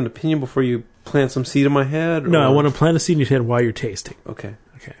to form an opinion before you plant some seed in my head? No, I want to plant a seed in your head while you're tasting. Okay.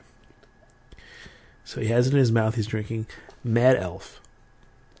 Okay. So he has it in his mouth. He's drinking Mad Elf.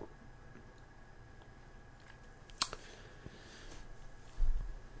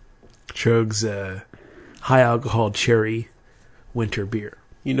 Trogue's high alcohol cherry winter beer.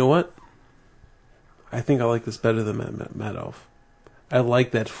 You know what? I think I like this better than Mad Elf. I like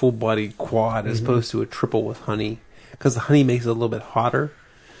that full-bodied quad as opposed to a triple with honey. Because the honey makes it a little bit hotter.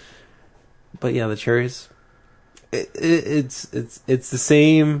 But yeah, the cherries, it's the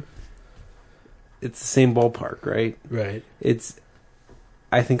same. It's the same ballpark, right? Right.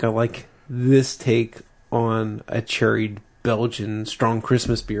 I think I like this take on a cherried Belgian strong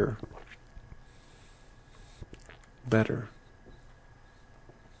Christmas beer better.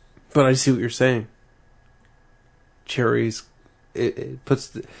 But I see what you're saying. Cherries, it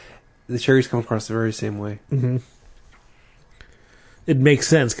puts the cherries come across the very same way. Mm-hmm. It makes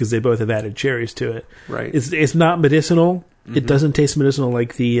sense because they both have added cherries to it. Right. It's not medicinal. Mm-hmm. It doesn't taste medicinal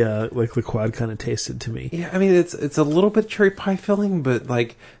like the quad kind of tasted to me. Yeah, I mean it's a little bit cherry pie filling, but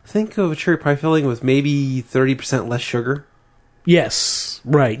like think of a cherry pie filling with maybe 30% less sugar. Yes,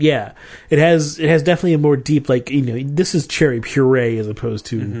 right. Yeah, it has definitely a more deep, like, you know, this is cherry puree as opposed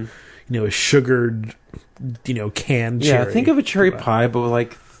to you know, a sugared, you know, canned cherry. Yeah, think of a cherry pie, but with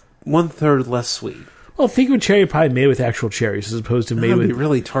like 1/3 less sweet. Well, think of a cherry pie made with actual cherries as opposed to made with... It'd be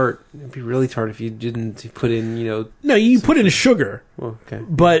really tart. It'd be really tart if you didn't put in, you know... No, you put in sugar. Well, okay.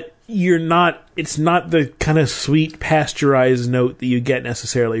 But you're not... It's not the kind of sweet pasteurized note that you get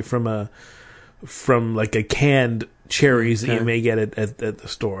necessarily from like a canned cherries that you may get at the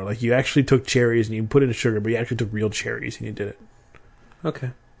store. Like, you actually took cherries and you put in sugar, but you actually took real cherries and you did it. Okay.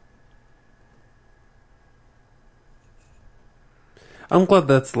 I'm glad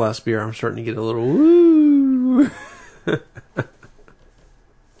that's the last beer. I'm starting to get a little woo.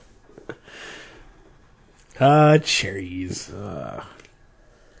 Cherries.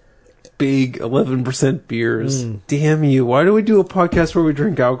 Big 11% beers. Damn you. Why do we do a podcast where we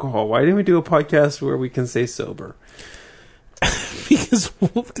drink alcohol? Why didn't we do a podcast where we can stay sober? because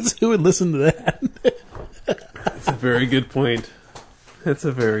who would listen to that? That's a very good point. That's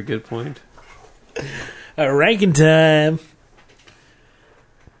a very good point. Ranking time.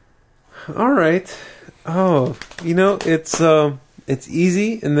 All right. Oh, you know, it's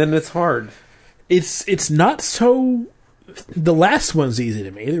easy and then it's hard. It's not so... The last one's easy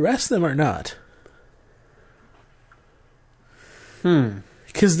to me. The rest of them are not.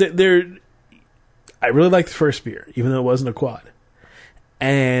 Because they're... I really like the first beer, even though it wasn't a quad.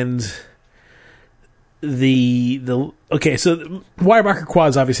 And okay, so Weyerbacher Quad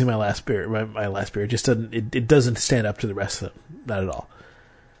is obviously my last beer. My last beer. It just doesn't... It doesn't stand up to the rest of them. Not at all.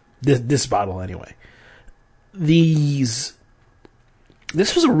 This bottle, anyway. This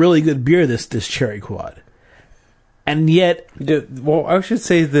was a really good beer, this Cherry Quad. And yet... Well, I should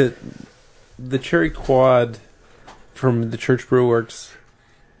say that the Cherry Quad from the Church Brew Works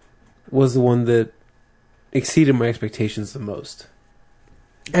was the one that exceeded my expectations the most.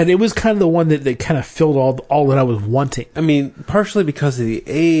 And it was kind of the one that kind of filled all that I was wanting. I mean, partially because of the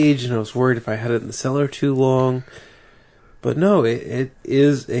age, and I was worried if I had it in the cellar too long. But no, it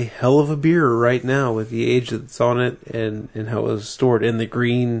is a hell of a beer right now with the age that's on it and how it was stored in the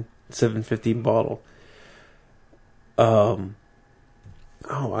green 715 bottle. I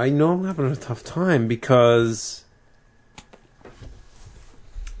know I'm having a tough time because...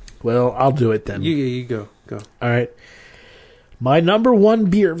 Well, I'll do it then. You go. All right. My number one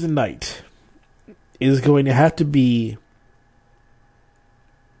beer of the night is going to have to be...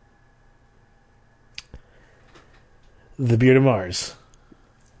 the Beer to Mars.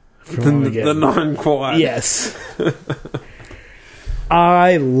 The non-quad. Yes.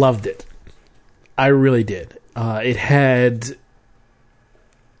 I loved it. I really did. It had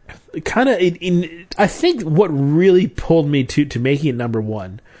kind of... I think what really pulled me to making it number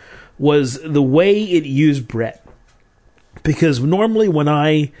one was the way it used Brett. Because normally when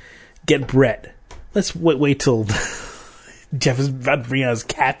I get Brett, let's wait till Jeff is about to bring out his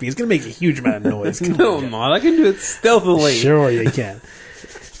cat. He's going to make a huge amount of noise. No, I'm not. I can do it stealthily. Sure, you can.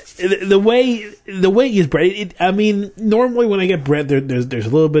 The way it used Brett, I mean, normally when I get Brett, there's a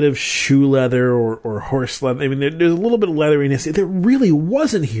little bit of shoe leather or horse leather. I mean, there's a little bit of leatheriness. There really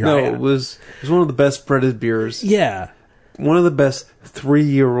wasn't here. No, it was one of the best breaded beers. Yeah. One of the best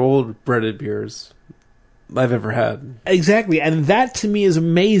 3-year-old breaded beers I've ever had. Exactly, and that to me is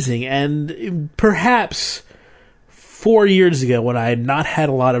amazing. And perhaps 4 years ago, when I had not had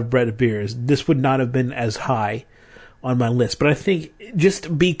a lot of breaded beers, this would not have been as high on my list. But I think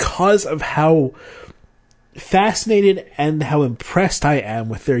just because of how fascinated and how impressed I am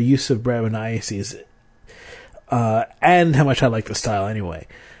with their use of Brahmaniaces, and how much I like the style anyway,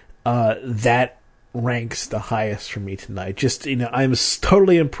 that ranks the highest for me tonight. Just, I'm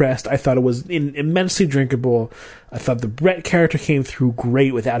totally impressed. I thought it was immensely drinkable. I thought the Brett character came through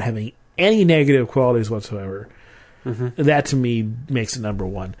great without having any negative qualities whatsoever. Mm-hmm. That to me makes it number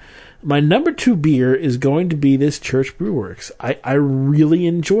one. My number 2 beer is going to be this Church Brew Works. I really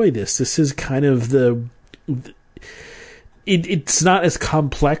enjoy this. This is kind of it's not as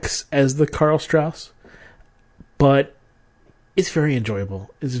complex as the Karl Strauss, but it's very enjoyable.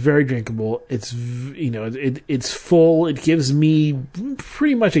 It's very drinkable. It's it's full. It gives me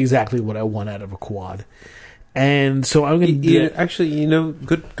pretty much exactly what I want out of a quad. And so I'm going to actually,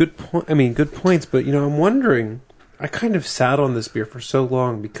 good point. I mean, good points. But I'm wondering. I kind of sat on this beer for so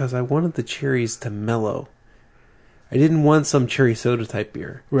long because I wanted the cherries to mellow. I didn't want some cherry soda type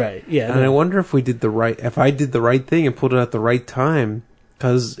beer. Right. Yeah. And I wonder if I did the right thing and pulled it at the right time.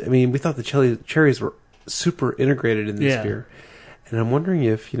 Because we thought the cherries were super integrated in this beer, and I'm wondering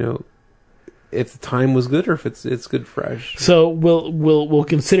if if the time was good or if it's good fresh. So we'll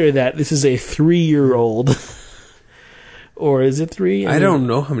consider that this is a 3-year-old. Or is it 3? I don't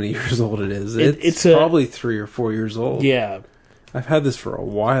know how many years old it is. It's probably 3 or 4 years old. Yeah. I've had this for a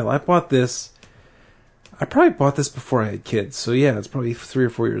while. I probably bought this before I had kids. So yeah, it's probably 3 or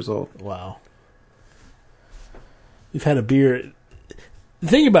 4 years old. Wow. You've had a beer.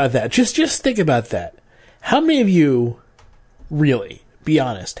 Think about that. Just think about that. How many of you, really, be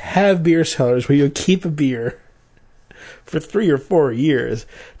honest, have beer cellars where you keep a beer for 3 or 4 years?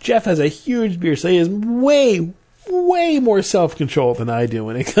 Jeff has a huge beer cellar. He has way more self-control than I do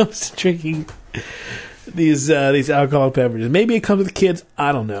when it comes to drinking these alcoholic beverages. Maybe it comes with kids.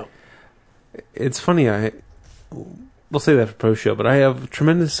 I don't know. It's funny. We'll say that for post show, but I have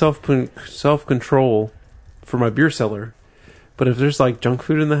tremendous self-control for my beer cellar. But if there's like junk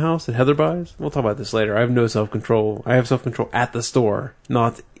food in the house that Heather buys, we'll talk about this later. I have no self-control. I have self-control at the store,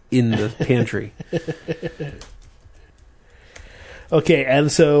 not in the pantry. Okay, and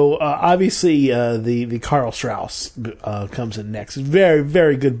so obviously the Karl Strauss comes in next. Very,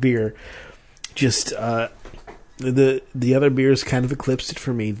 very good beer. Just the other beers kind of eclipsed it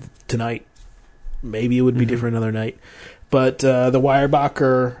for me tonight. Maybe it would be different another night. But the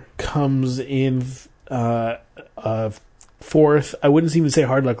Weyerbacher comes in fourth. I wouldn't even say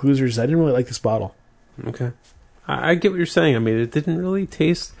Hard Luck Losers. I didn't really like this bottle. Okay. I get what you're saying. It didn't really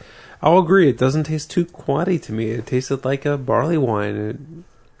taste... I'll agree, it doesn't taste too quaddy to me. It tasted like a barley wine.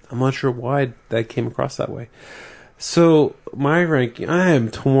 I'm not sure why that came across that way. So, my ranking, I am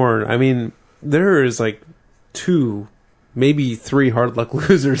torn. There is like 2, maybe 3 Hard Luck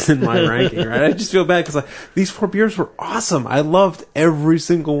Losers in my ranking, right? I just feel bad because these 4 beers were awesome. I loved every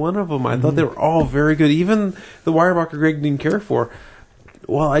single one of them. I thought they were all very good. Even the Weyerbacher Greg didn't care for.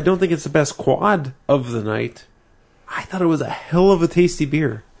 While I don't think it's the best quad of the night, I thought it was a hell of a tasty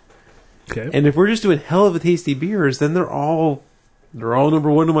beer. Okay. And if we're just doing hell of a tasty beers, then they're all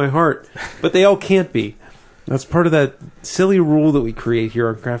number 1 to my heart. But they all can't be. That's part of that silly rule that we create here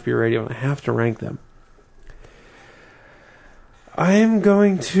on Craft Beer Radio, and I have to rank them. I am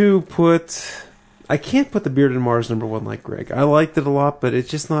going to put... I can't put the Bearded Mars number 1 like Greg. I liked it a lot, but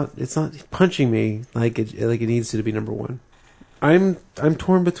it's not punching me like it needs to be number 1. I'm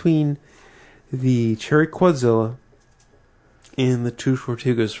torn between the Cherry Quadzilla and the 2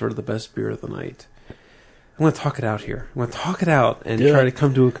 Tortugas for the best beer of the night. I'm going to talk it out here. I'm going to talk it out and try to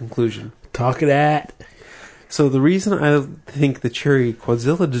come to a conclusion. Talk it out. So the reason I think the Cherry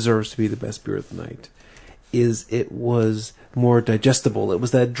Quadzilla deserves to be the best beer of the night is it was more digestible. It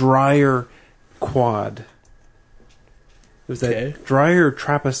was that drier quad. It was that drier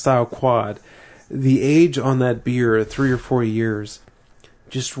Trappist-style quad. The age on that beer, 3 or 4 years,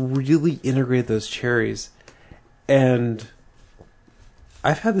 just really integrated those cherries. And...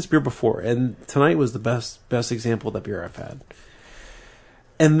 I've had this beer before, and tonight was the best example of that beer I've had.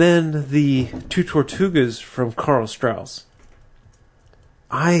 And then the two Tortugas from Karl Strauss.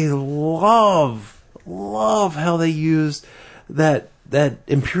 I love how they used that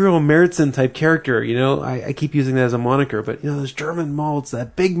Imperial Meritzen type character. You know, I keep using that as a moniker, but you know, those German malts,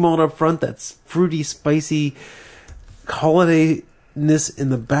 that big malt up front, that's fruity, spicy, holidayness in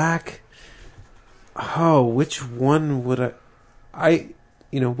the back. Oh, which one would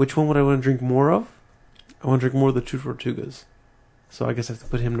which one would I want to drink more of? I want to drink more of the two Tortugas. So I guess I have to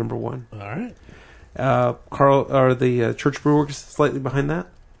put him number one. All right. The Church Brew Works slightly behind that.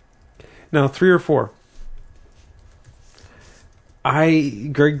 Now, 3 or 4.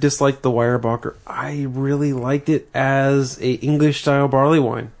 Greg disliked the Weyerbacher. I really liked it as a English style barley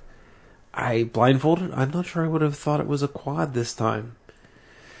wine. I blindfolded. I'm not sure I would have thought it was a quad this time.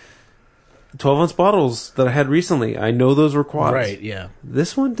 12-ounce bottles that I had recently, I know those were quads. Right, yeah.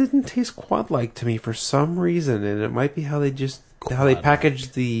 This one didn't taste quad-like to me for some reason, and it might be how they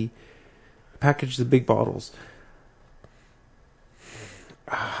packaged the big bottles.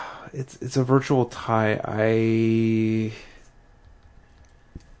 It's a virtual tie.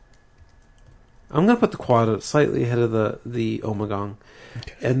 I'm going to put the quad slightly ahead of the Omegang.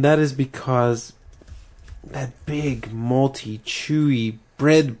 Okay. And that is because that big, malty, chewy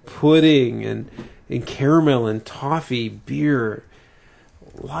bread pudding and caramel and toffee beer.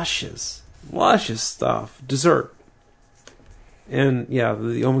 Luscious stuff. Dessert. And yeah,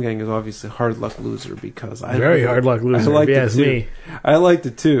 the Omegang is obviously a hard luck loser because hard luck loser. I liked it too. Me. I liked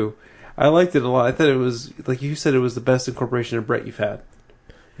it too. I liked it a lot. I thought it was, like you said, it was the best incorporation of Brett you've had.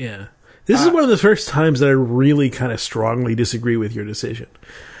 Yeah. This is one of the first times that I really kind of strongly disagree with your decision.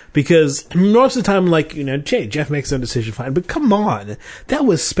 Because most of the time, like, you know, Jeff makes that decision fine, but come on. That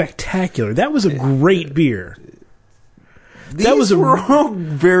was spectacular. That was a great beer. These were all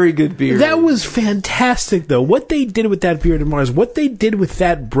very good beers. That was fantastic, though. What they did with that Beer de Mars, what they did with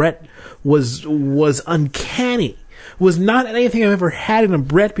that Brett was uncanny. Was not anything I've ever had in a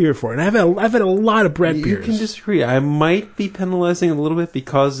Brett beer before, and I've had a lot of Brett beers. You can disagree. I might be penalizing a little bit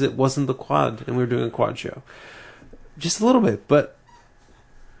because it wasn't the quad, and we were doing a quad show. Just a little bit, but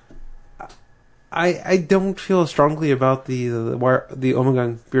I don't feel as strongly about the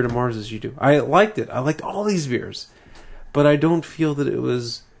Omegang Beer de Mars as you do. I liked it. I liked all these beers. But I don't feel that it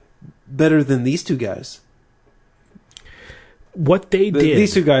was better than these two guys. What they did...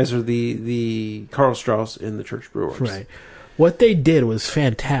 These two guys are the Karl Strauss and the Church Brew Works. Right. What they did was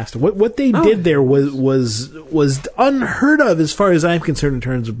fantastic. What they did there was unheard of as far as I'm concerned in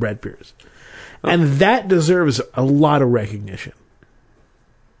terms of Brett beers. And that deserves a lot of recognition.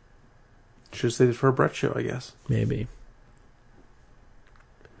 Should have saved it for a Brett show, I guess. Maybe.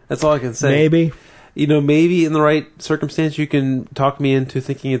 That's all I can say. Maybe. You know, maybe in the right circumstance you can talk me into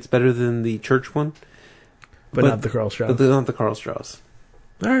thinking it's better than the Church one. But not the Karl Strauss. But not the Karl Strauss.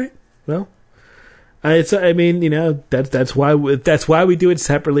 All right. Well, I mean, you know, that's why we do it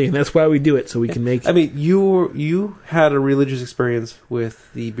separately, and that's why we do it, so we can make... I mean, you had a religious experience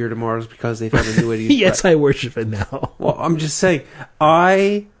with the Beer de Mars because they found a new way to use Yes, I worship it now. Well, I'm just saying,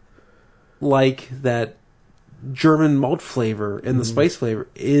 I like that German malt flavor and the spice flavor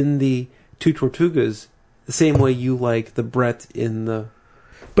in the two Tortugas the same way you like the Brett in the...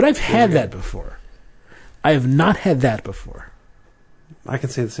 But I've had that before. I have not had that before. I can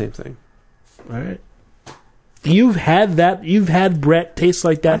say the same thing. All right. You've had that? You've had Brett taste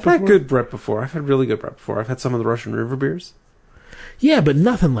like that before? I've had good Brett before. I've had really good Brett before. I've had some of the Russian River beers. Yeah, but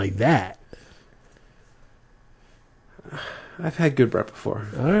nothing like that. I've had good Brett before.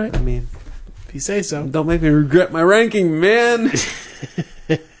 All right. I mean... If you say so. Don't make me regret my ranking, man!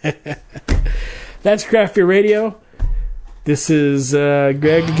 That's Craft Beer Radio. This is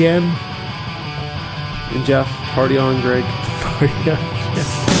Greg again. And Jeff. Party on, Greg. Party on,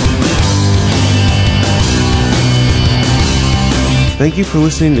 Jeff. Thank you for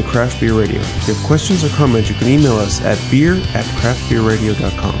listening to Craft Beer Radio. If you have questions or comments, you can email us at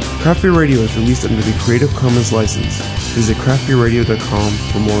beer@craftbeerradio.com. Craft Beer Radio is released under the Creative Commons license. Visit craftbeerradio.com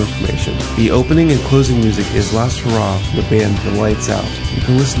for more information. The opening and closing music is Last Hurrah from the band The Lights Out. You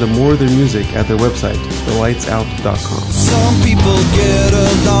can listen to more of their music at their website, thelightsout.com. Some people get a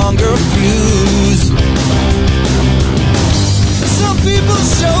longer fuse. Some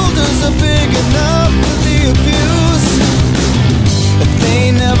people's shoulders are big enough for the abuse. But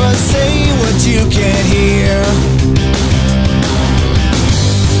they never